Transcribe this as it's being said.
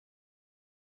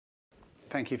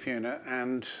Thank you, Fiona.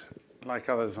 And like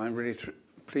others, I'm really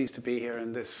pleased to be here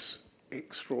in this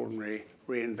extraordinary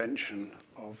reinvention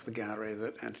of the gallery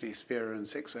that Anthony Spira and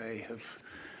 6A have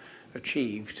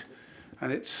achieved.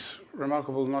 And it's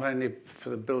remarkable not only for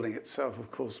the building itself, of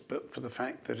course, but for the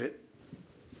fact that it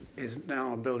is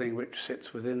now a building which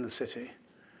sits within the city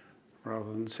rather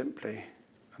than simply,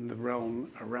 and the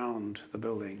realm around the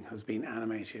building has been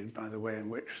animated by the way in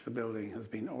which the building has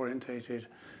been orientated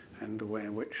and the way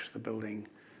in which the building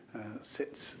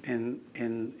sits in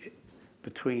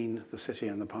between the city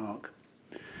and the park.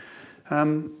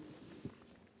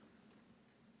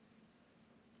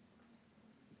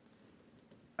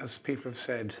 As people have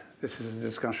said, this is a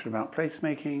discussion about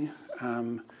placemaking,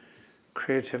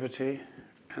 creativity,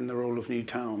 and the role of new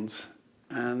towns.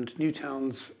 And new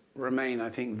towns remain, I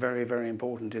think, very, very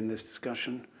important in this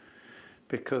discussion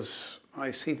because I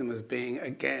see them as being,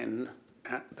 again,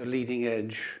 at the leading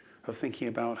edge of thinking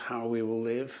about how we will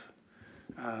live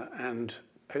and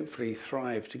hopefully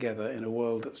thrive together in a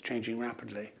world that's changing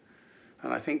rapidly.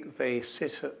 And I think they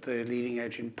sit at the leading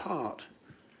edge in part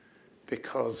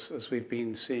because, as we've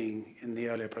been seeing in the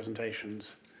earlier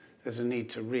presentations, there's a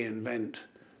need to reinvent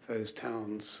those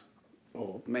towns,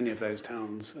 or many of those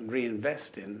towns, and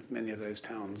reinvest in many of those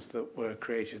towns that were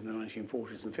created in the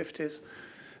 1940s and 50s.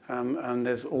 And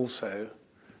there's also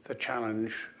the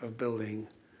challenge of building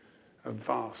a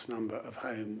vast number of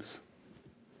homes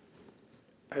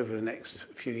over the next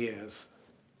few years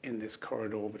in this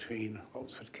corridor between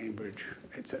Oxford, Cambridge,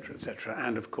 etc.,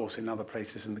 and of course in other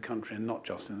places in the country and not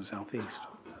just in the southeast.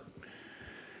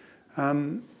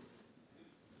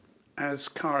 As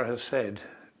Cara has said,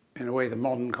 in a way the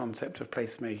modern concept of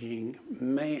placemaking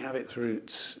may have its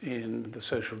roots in the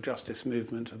social justice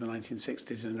movement of the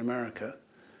 1960s in America,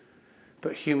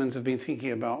 but humans have been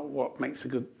thinking about what makes a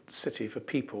good city for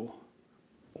people,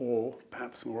 or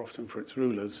perhaps more often for its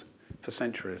rulers, for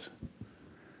centuries.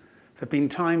 There have been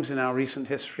times in our recent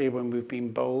history when we've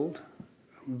been bold,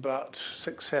 but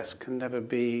success can never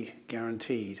be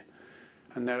guaranteed.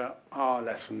 And there are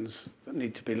lessons that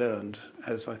need to be learned,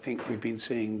 as I think we've been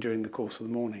seeing during the course of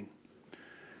the morning.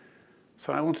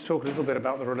 So I want to talk a little bit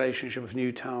about the relationship of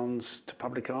new towns to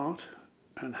public art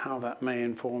and how that may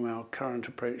inform our current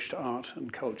approach to art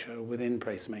and culture within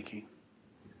placemaking.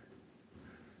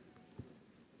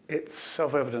 It's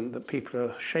self-evident that people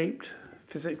are shaped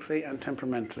physically and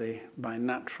temperamentally by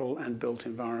natural and built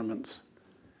environments.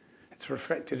 It's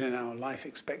reflected in our life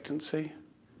expectancy,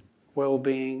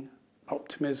 well-being,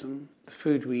 optimism, the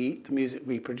food we eat, the music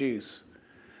we produce.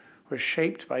 We're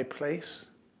shaped by place,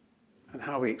 and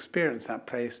how we experience that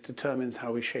place determines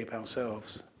how we shape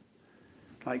ourselves.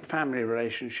 Like family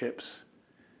relationships,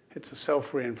 it's a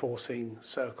self-reinforcing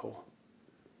circle.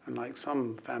 And like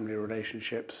some family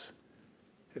relationships,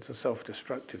 it's a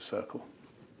self-destructive circle.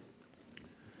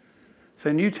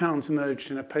 So new towns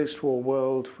emerged in a post-war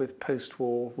world with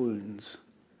post-war wounds,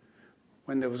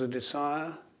 when there was a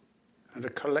desire and a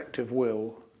collective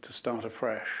will to start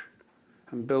afresh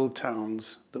and build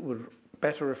towns that would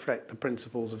better reflect the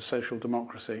principles of social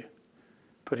democracy,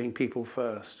 putting people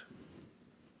first.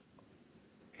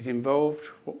 It involved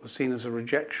what was seen as a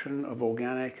rejection of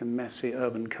organic and messy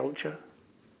urban culture,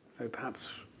 though perhaps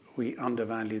we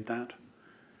undervalued that,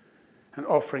 and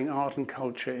offering art and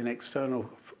culture in external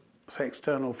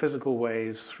physical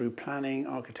ways through planning,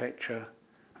 architecture,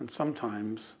 and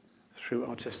sometimes through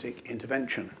artistic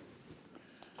intervention.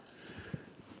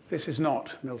 This is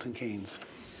not Milton Keynes,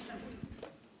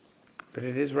 but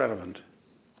it is relevant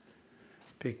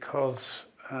because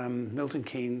Milton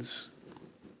Keynes,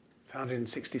 founded in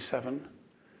 '67,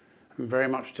 and very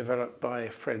much developed by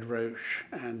Fred Roche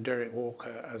and Derek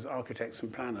Walker as architects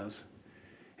and planners.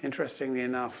 Interestingly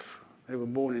enough, they were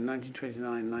born in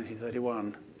 1929,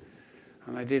 1931,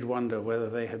 and I did wonder whether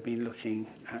they had been looking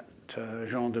at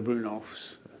Jean de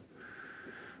Brunoff's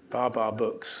Bar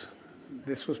books.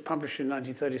 This was published in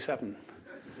 1937.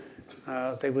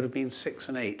 They would have been 6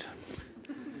 and 8.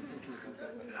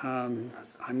 I'm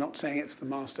not saying it's the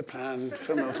master plan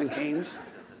for Milton Keynes,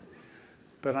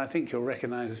 but I think you'll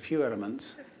recognize a few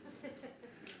elements,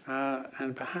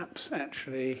 and perhaps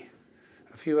actually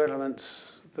a few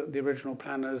elements that the original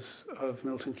planners of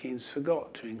Milton Keynes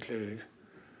forgot to include,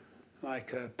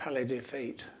 like a Palais des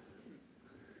Fêtes.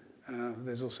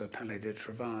 There's also a Palais de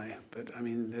Travail, but I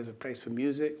mean, there's a place for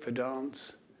music, for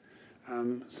dance.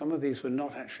 Some of these were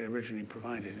not actually originally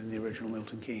provided in the original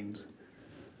Milton Keynes,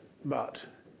 but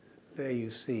there you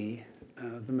see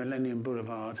the Millennium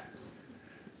Boulevard,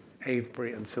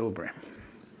 Avebury and Silbury.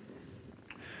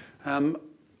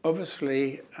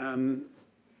 Obviously,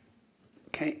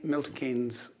 Milton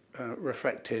Keynes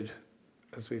reflected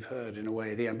as we've heard, in a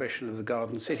way, the ambition of the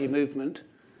Garden City movement,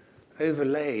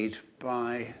 overlaid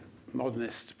by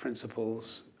modernist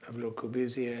principles of Le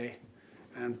Corbusier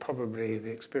and probably the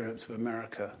experience of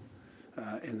America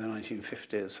in the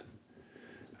 1950s.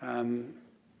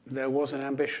 There was an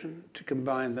ambition to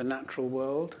combine the natural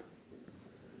world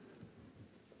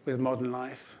with modern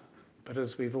life, but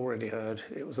as we've already heard,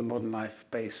 it was a modern life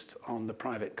based on the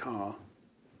private car.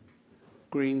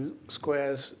 Green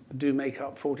squares do make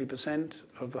up 40%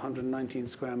 of the 119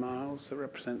 square miles that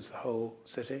represents the whole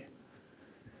city.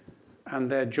 And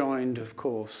they're joined, of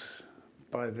course,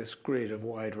 by this grid of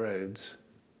wide roads.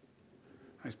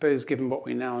 I suppose, given what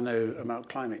we now know about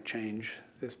climate change,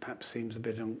 this perhaps seems a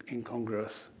bit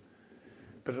incongruous.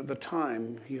 But at the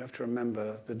time, you have to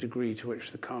remember the degree to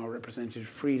which the car represented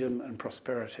freedom and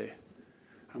prosperity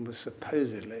and was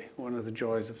supposedly one of the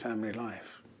joys of family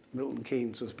life. Milton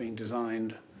Keynes was being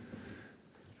designed,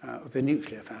 the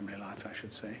nuclear family life, I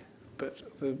should say. But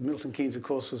the Milton Keynes, of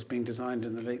course, was being designed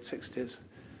in the late 60s. It's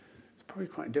probably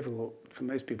quite difficult for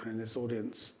most people in this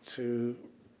audience to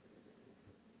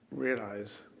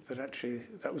realize that actually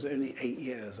that was only 8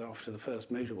 years after the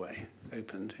first motorway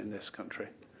opened in this country.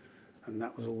 And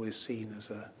that was always seen as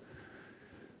an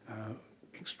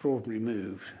extraordinary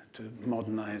move to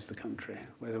modernize the country.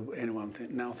 Whether anyone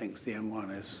now thinks the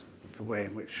M1 is the way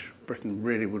in which Britain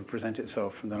really would present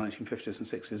itself from the 1950s and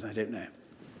 60s, I don't know.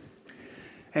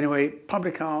 Anyway,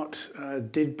 public art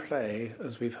did play,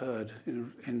 as we've heard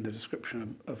in the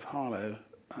description of Harlow,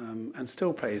 and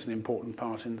still plays an important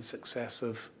part in the success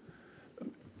of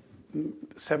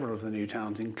several of the new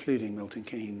towns, including Milton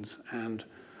Keynes. And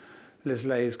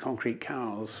Leslay's Concrete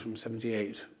Cows from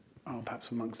 '78 are perhaps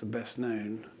amongst the best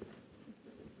known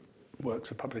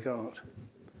works of public art.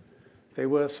 They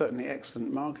were certainly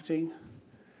excellent marketing,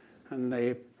 and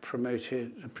they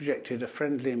projected a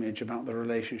friendly image about the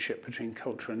relationship between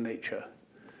culture and nature.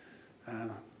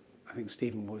 I think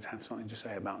Stephen would have something to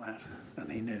say about that,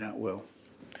 and he no doubt will.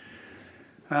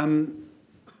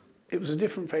 It was a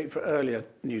different fate for earlier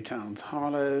new towns.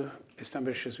 Harlow,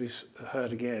 established, as we've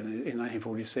heard again, in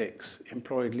 1946,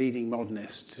 employed leading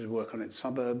modernists to work on its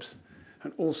suburbs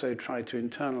and also tried to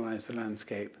internalise the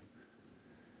landscape.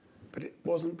 But it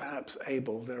wasn't perhaps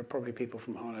able, there are probably people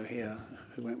from Harlow here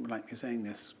who won't like me saying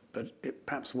this, but it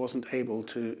perhaps wasn't able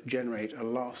to generate a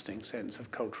lasting sense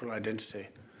of cultural identity.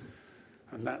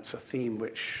 And that's a theme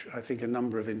which I think a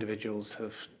number of individuals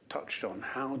have touched on.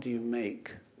 How do you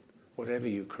make whatever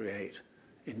you create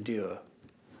endure?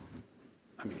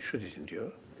 I mean, should it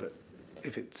endure? But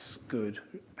if it's good,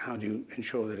 how do you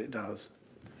ensure that it does?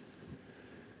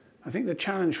 I think the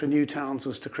challenge for new towns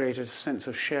was to create a sense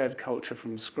of shared culture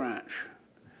from scratch.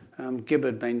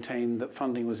 Gibbard maintained that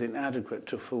funding was inadequate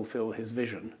to fulfill his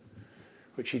vision,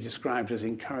 which he described as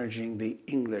encouraging the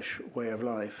English way of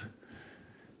life.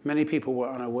 Many people were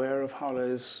unaware of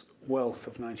Harlow's wealth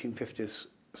of 1950s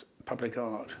public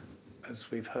art,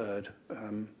 as we've heard.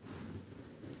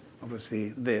 Obviously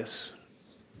this,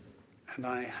 and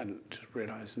I hadn't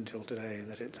realized until today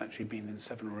that it's actually been in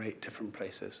 7 or 8 different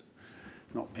places,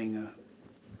 not being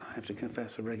I have to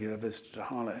confess, a regular visitor to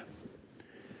Harlow.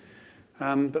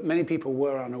 But many people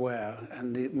were unaware,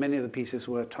 and many of the pieces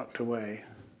were tucked away.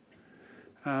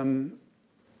 There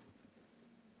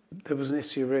was an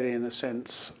issue really in the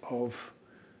sense of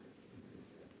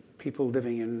people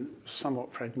living in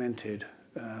somewhat fragmented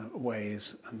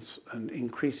ways and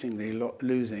increasingly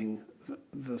losing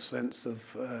the sense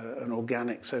of an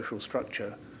organic social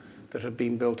structure that had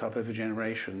been built up over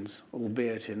generations,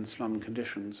 albeit in slum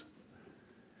conditions.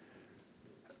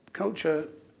 Culture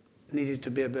needed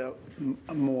to be about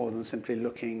more than simply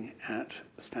looking at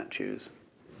statues.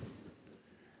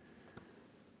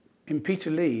 In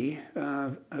Peterlee,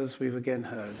 as we've again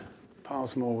heard,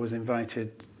 Passmore was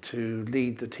invited to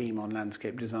lead the team on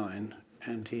landscape design,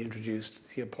 and he introduced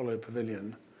the Apollo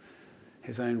Pavilion,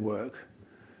 his own work.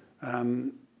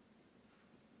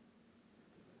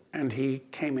 And he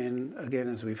came in, again,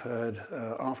 as we've heard,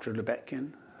 after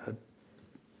Lebetkin had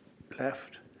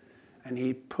left, and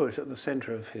he put at the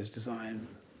centre of his design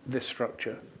this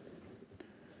structure.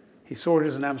 He saw it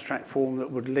as an abstract form that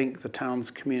would link the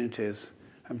town's communities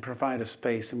and provide a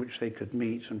space in which they could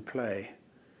meet and play.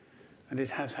 And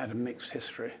it has had a mixed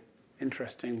history.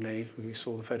 Interestingly, we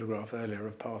saw the photograph earlier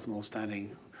of Passmore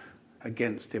standing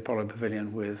against the Apollo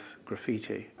Pavilion with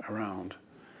graffiti around.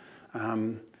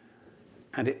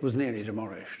 And it was nearly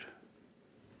demolished.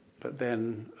 But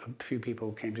then a few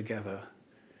people came together,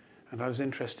 and I was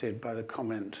interested by the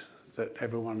comment that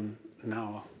everyone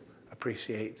now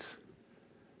appreciates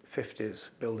 50s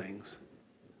buildings.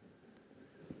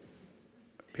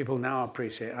 People now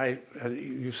appreciate,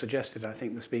 you suggested, I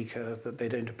think, the speaker, that they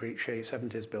don't appreciate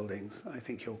 70s buildings. I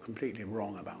think you're completely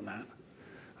wrong about that.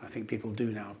 I think people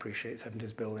do now appreciate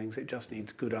 70s buildings. It just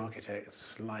needs good architects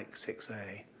like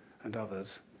 6A and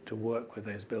others to work with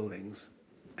those buildings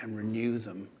and renew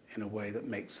them in a way that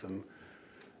makes them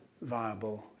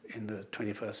viable in the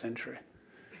 21st century.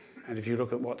 And if you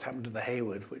look at what's happened to the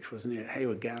Hayward, which was near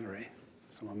Hayward Gallery,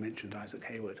 someone mentioned Isaac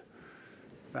Hayward,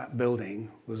 that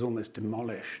building was almost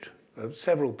demolished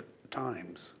several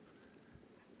times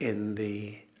in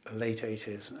the late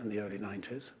 80s and the early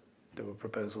 90s. There were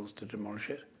proposals to demolish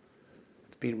it.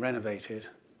 It's been renovated,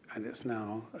 and it's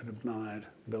now an admired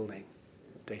building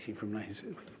dating from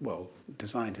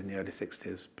designed in the early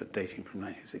 60s, but dating from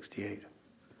 1968.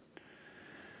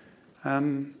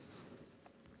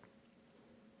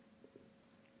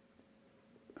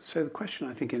 So the question,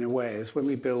 I think, in a way, is when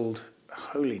we build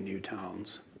wholly new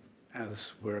towns,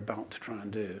 as we're about to try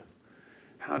and do,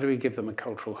 how do we give them a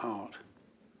cultural heart?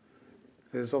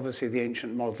 There's obviously the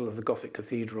ancient model of the Gothic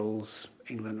cathedrals,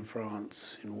 England and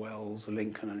France, in Wells,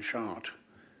 Lincoln and Chartres.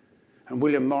 And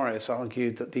William Morris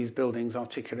argued that these buildings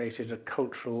articulated a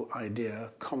cultural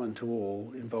idea common to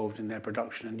all involved in their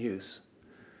production and use.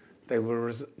 They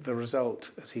were the result,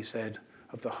 as he said,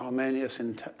 of the harmonious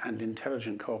and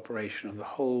intelligent cooperation of the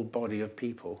whole body of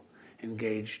people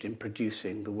engaged in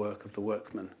producing the work of the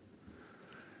workman.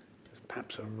 It's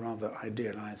perhaps a rather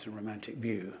idealized and romantic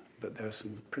view, but there are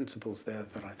some principles there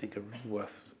that I think are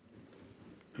worth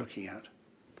looking at.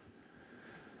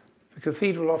 The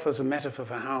cathedral offers a metaphor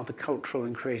for how the cultural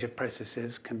and creative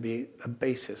processes can be a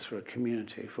basis for a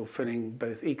community, fulfilling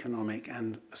both economic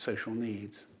and social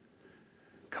needs.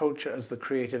 Culture as the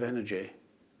creative energy,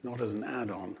 not as an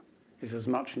add-on, is as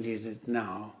much needed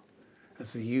now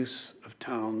as the use of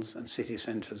towns and city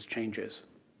centres changes.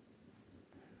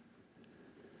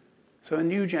 So a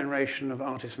new generation of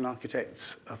artists and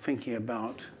architects are thinking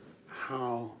about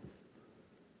how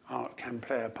art can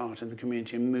play a part in the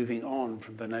community and moving on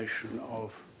from the notion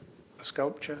of a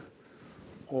sculpture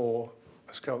or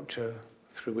a sculpture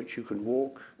through which you can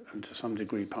walk and to some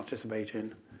degree participate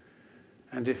in.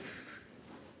 And if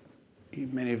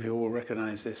many of you will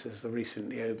recognise this as the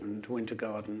recently opened Winter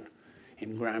Garden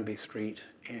in Granby Street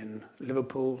in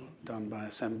Liverpool, done by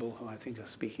Assemble, who I think are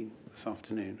speaking this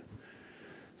afternoon.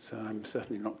 So I'm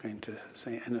certainly not going to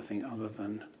say anything other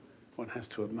than one has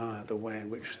to admire the way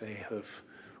in which they have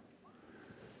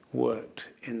worked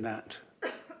in that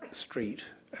street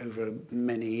over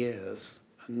many years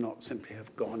and not simply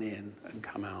have gone in and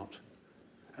come out.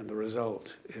 And the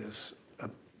result is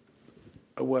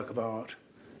a work of art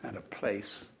and a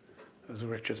place as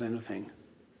rich as anything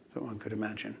that one could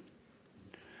imagine.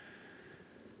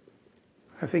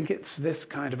 I think it's this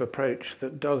kind of approach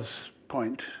that does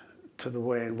point to the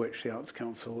way in which the Arts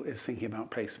Council is thinking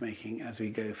about placemaking as we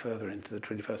go further into the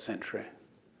 21st century.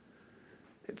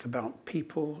 It's about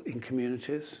people in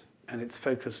communities, and it's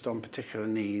focused on particular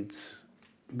needs,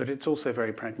 but it's also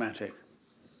very pragmatic.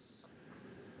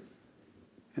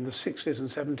 In the 60s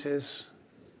and 70s,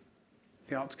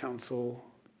 the Arts Council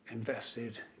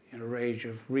invested in a range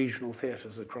of regional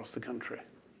theatres across the country.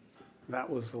 That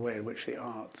was the way in which the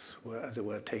arts were, as it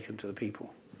were, taken to the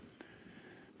people.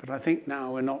 But I think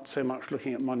now we're not so much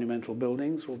looking at monumental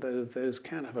buildings, although those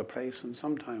can have a place and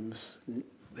sometimes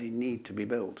they need to be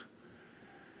built.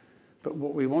 But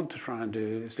what we want to try and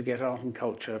do is to get art and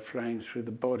culture flowing through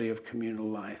the body of communal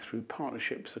life, through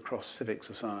partnerships across civic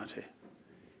society,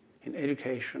 in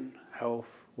education,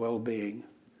 health, well-being,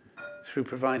 through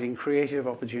providing creative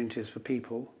opportunities for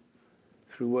people,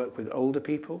 through work with older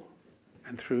people,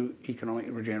 and through economic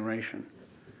regeneration.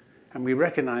 And we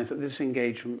recognise that this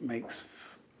engagement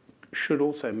should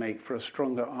also make for a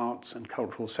stronger arts and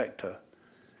cultural sector,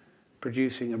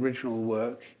 producing original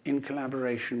work in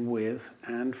collaboration with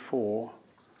and for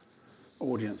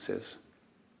audiences.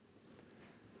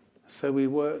 So we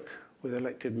work with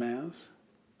elected mayors,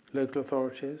 local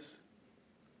authorities,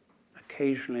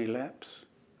 occasionally LEPs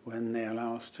when they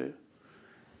allow us to,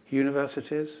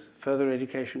 universities, further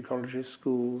education colleges,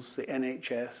 schools, the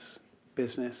NHS,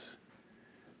 business,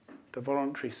 the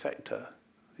voluntary sector.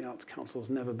 The Arts Council has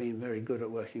never been very good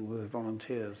at working with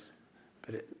volunteers,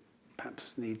 but it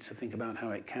perhaps needs to think about how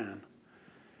it can,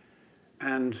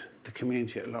 and the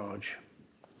community at large.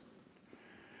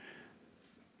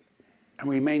 And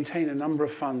we maintain a number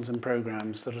of funds and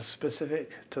programs that are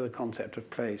specific to the concept of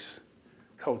place.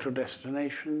 Cultural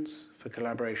destinations for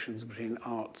collaborations between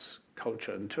arts,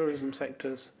 culture and tourism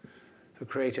sectors, the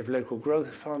Creative Local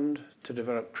Growth Fund to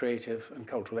develop creative and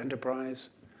cultural enterprise,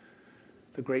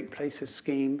 the Great Places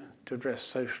Scheme to address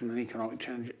social and economic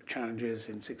challenges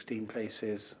in 16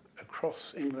 places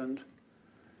across England.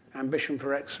 Ambition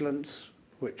for Excellence,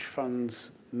 which funds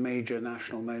major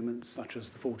national moments such as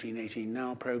the 1418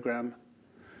 Now programme.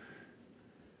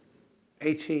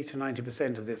 80 to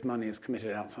 90% of this money is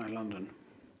committed outside London.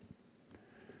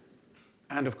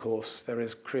 And of course, there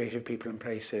is Creative People and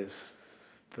Places,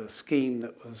 the scheme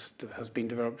that has been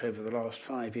developed over the last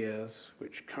 5 years,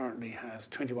 which currently has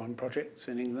 21 projects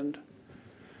in England,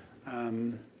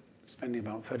 spending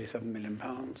about £37 million.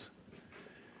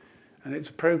 And it's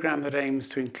a programme that aims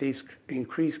to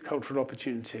increase cultural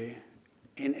opportunity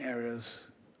in areas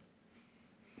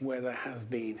where there has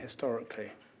been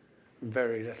historically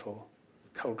very little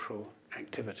cultural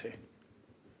activity.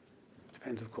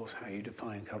 Depends, of course, how you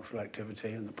define cultural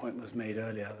activity, and the point was made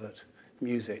earlier that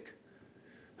music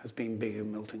has been big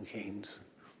in Milton Keynes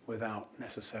without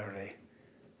necessarily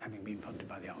having been funded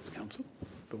by the Arts Council,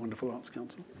 the wonderful Arts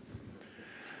Council.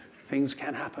 Things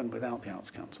can happen without the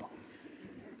Arts Council.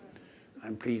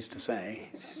 I'm pleased to say,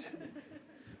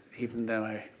 even though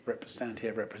I stand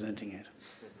here representing it.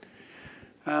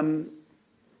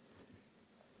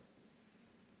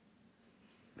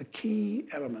 The key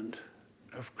element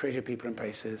of Creative People and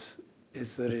Places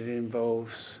is that it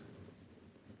involves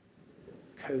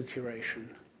co-curation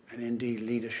and indeed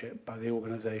leadership by the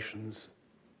organisations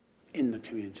in the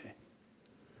community.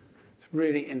 It's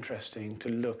really interesting to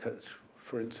look at,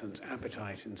 for instance,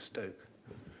 Appetite in Stoke,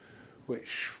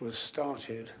 which was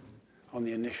started on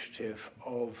the initiative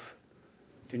of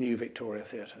the New Victoria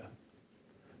Theatre.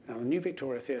 Now, the New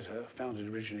Victoria Theatre, founded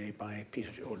originally by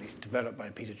Peter, or at least developed by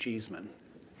Peter Cheeseman,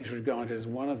 is regarded as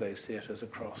one of those theatres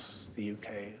across the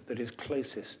UK that is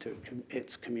closest to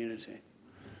its community.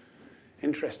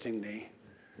 Interestingly,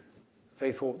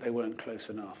 they thought they weren't close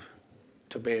enough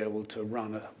to be able to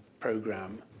run a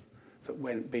programme that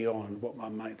went beyond what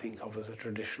one might think of as a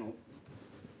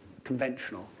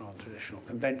conventional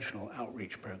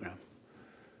outreach programme.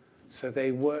 So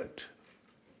they went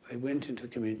into the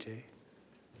community,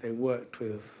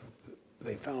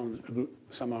 they found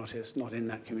some artists, not in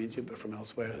that community, but from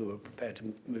elsewhere, who were prepared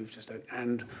to move to Stoke,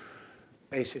 and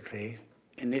basically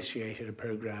initiated a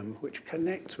programme which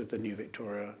connects with the New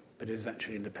Victoria, but is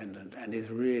actually independent and is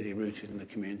really rooted in the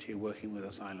community, working with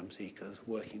asylum seekers,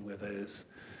 working with those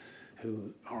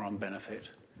who are on benefit,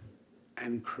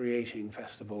 and creating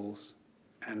festivals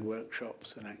and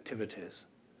workshops and activities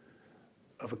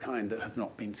of a kind that have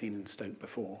not been seen in Stoke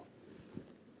before.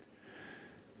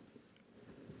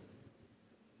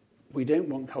 We don't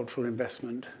want cultural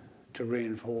investment to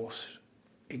reinforce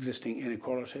existing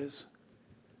inequalities.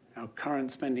 Our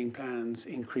current spending plans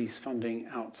increase funding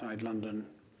outside London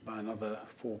by another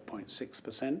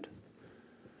 4.6%,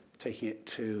 taking it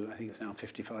to, I think it's now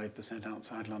 55%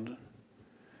 outside London.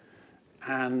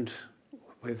 And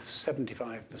with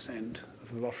 75%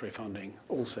 of the lottery funding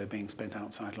also being spent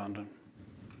outside London.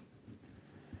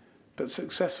 But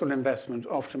successful investment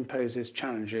often poses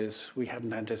challenges we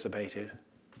hadn't anticipated.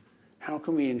 How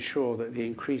can we ensure that the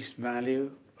increased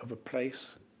value of a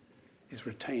place is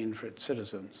retained for its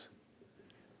citizens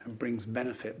and brings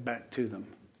benefit back to them?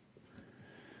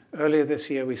 Earlier this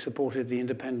year, we supported the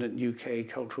independent UK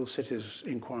Cultural Cities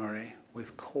inquiry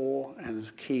with core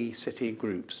and key city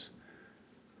groups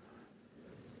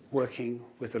working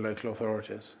with the local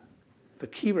authorities. The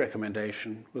key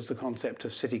recommendation was the concept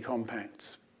of city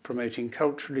compacts, promoting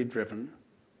culturally driven,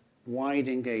 wide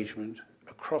engagement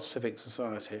across civic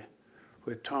society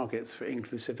with targets for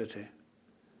inclusivity.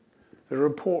 The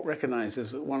report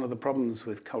recognises that one of the problems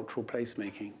with cultural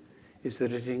placemaking is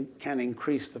that it can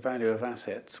increase the value of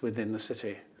assets within the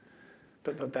city,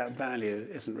 but that value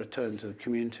isn't returned to the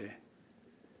community.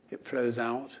 It flows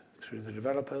out through the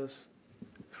developers,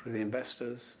 through the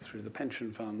investors, through the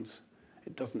pension funds.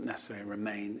 It doesn't necessarily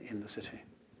remain in the city.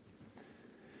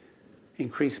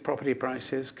 Increased property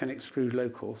prices can exclude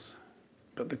locals,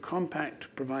 but the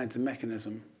compact provides a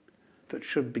mechanism that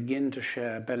should begin to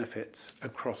share benefits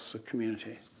across the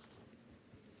community.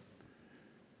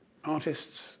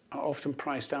 Artists are often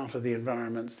priced out of the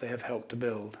environments they have helped to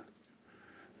build.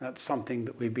 That's something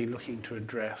that we've been looking to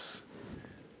address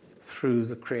through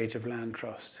the Creative Land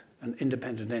Trust, an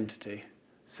independent entity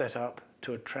set up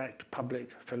to attract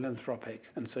public, philanthropic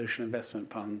and social investment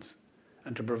funds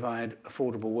and to provide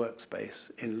affordable workspace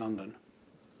in London,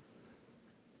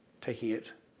 taking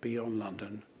it beyond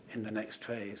London in the next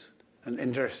phase. And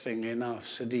interestingly enough,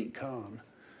 Sadiq Khan,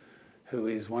 who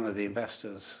is one of the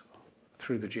investors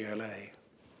through the GLA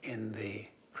in the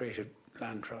Creative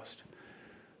Land Trust,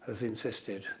 has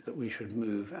insisted that we should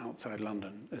move outside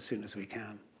London as soon as we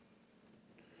can.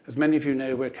 As many of you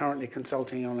know, we're currently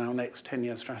consulting on our next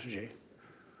 10-year strategy.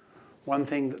 One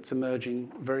thing that's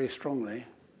emerging very strongly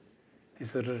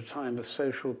is that at a time of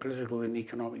social, political, and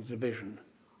economic division,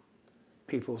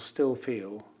 people still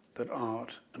feel that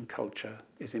art and culture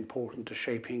is important to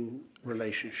shaping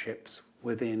relationships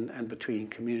within and between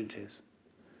communities.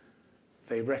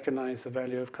 They recognize the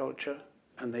value of culture,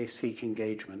 and they seek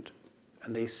engagement,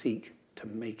 and they seek to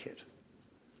make it.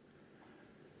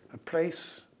 A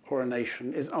place or a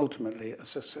nation is ultimately as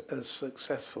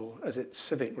successful as its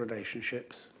civic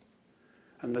relationships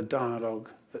and the dialogue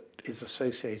that is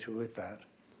associated with that.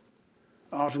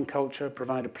 Art and culture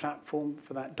provide a platform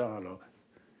for that dialogue.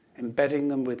 Embedding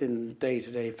them within the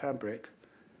day-to-day fabric,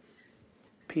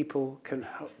 people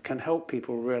can help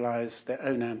people realize their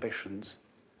own ambitions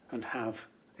and have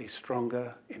a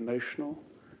stronger emotional,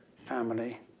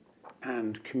 family,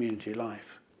 and community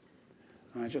life.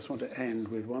 And I just want to end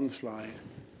with one slide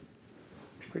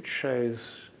which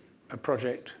shows a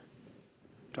project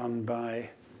done by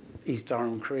East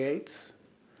Durham Creates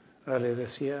earlier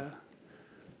this year,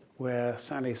 where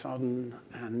Sally Sodden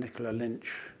and Nicola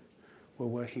Lynch were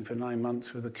working for 9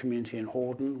 months with a community in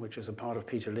Hordern, which is a part of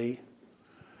Peterlee.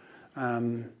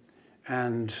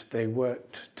 And they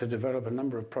worked to develop a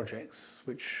number of projects,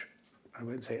 which I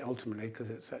won't say ultimately because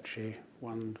it's actually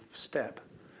one step,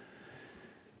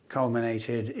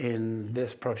 culminated in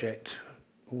this project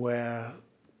where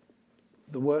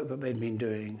the work that they'd been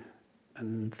doing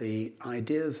and the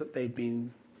ideas that they'd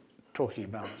been talking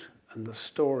about and the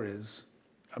stories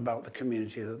about the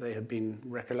community that they had been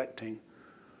recollecting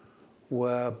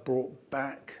were brought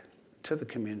back to the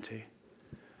community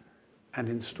and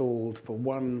installed for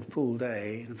one full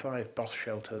day in 5 bus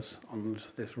shelters on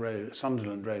this road,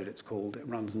 Sunderland Road it's called. It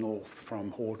runs north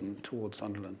from Hordern towards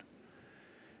Sunderland.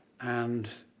 And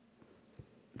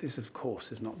this, of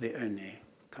course, is not the only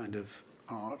kind of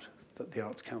art that the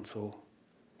Arts Council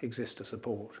exists to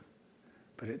support,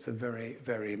 but it's a very,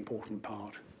 very important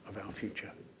part of our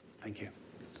future. Thank you.